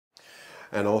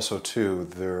And also, too,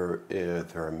 there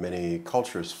are many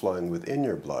cultures flowing within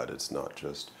your blood. It's not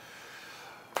just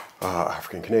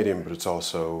African Canadian, but it's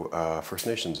also First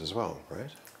Nations as well,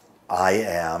 right? I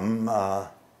am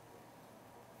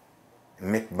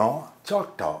Mi'kmaq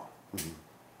Choctaw,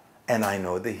 and I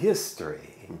know the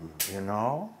history, you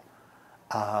know.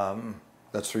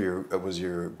 That's through your, was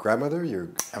your grandmother?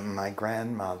 My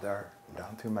grandmother,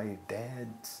 down through my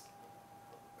dad's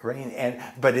reign.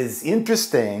 But it's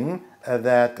interesting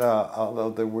that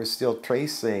although we're still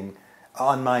tracing,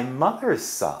 on my mother's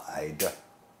side,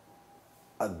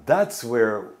 that's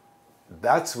where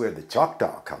the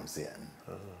Choctaw comes in.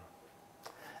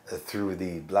 Through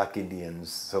the Black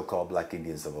Indians, so-called Black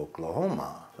Indians of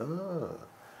Oklahoma.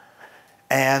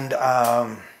 And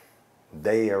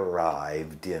they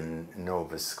arrived in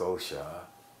Nova Scotia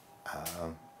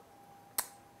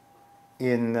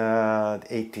in the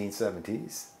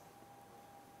 1870s,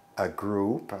 a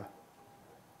group,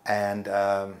 and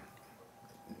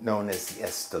known as the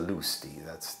Estalusti.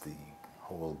 That's the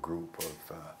whole group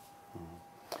of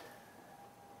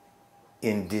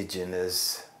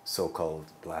indigenous so-called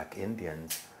Black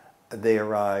Indians. They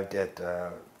arrived at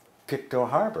Pictou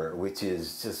Harbor, which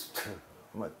is just,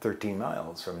 13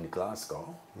 miles from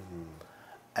Glasgow.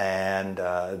 And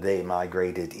they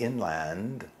migrated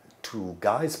inland to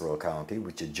Guysborough County,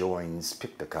 which adjoins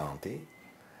Pictou County.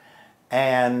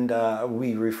 And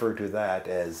we refer to that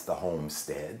as the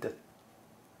homestead.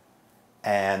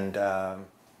 And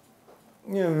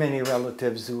many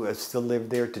relatives who still live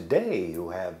there today who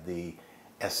have the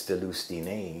Estalusti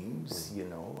names,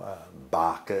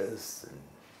 Bacchus and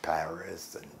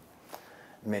Paris, and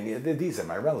many of these are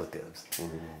my relatives.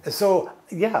 So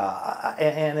my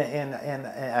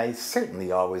I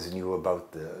certainly always knew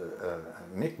about the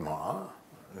Mi'kmaq.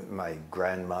 My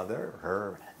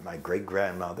grandmother, my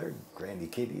great-grandmother, Granny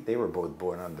Kitty, they were both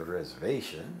born on the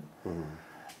reservation.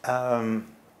 I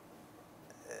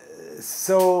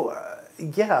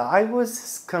was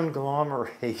this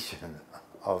conglomeration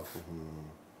of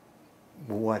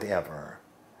whatever,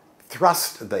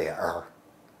 thrust there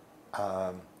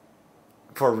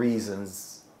for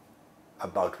reasons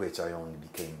about which I only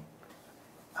became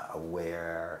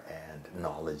aware and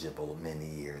knowledgeable many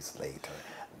years later.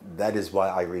 That is why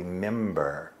I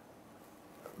remember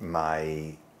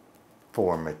my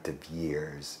formative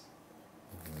years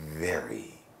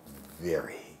very,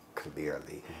 very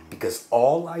clearly, because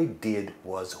all I did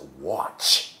was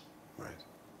watch. Right.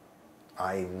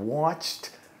 I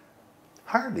watched,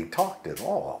 hardly talked at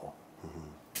all,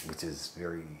 which is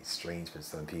very strange for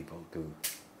some people to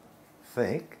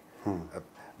think.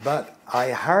 But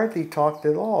I hardly talked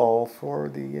at all for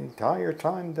the entire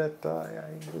time that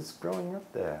I was growing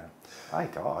up there. I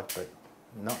talked, but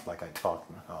not like I talk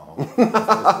now.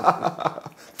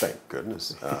 Thank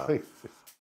goodness.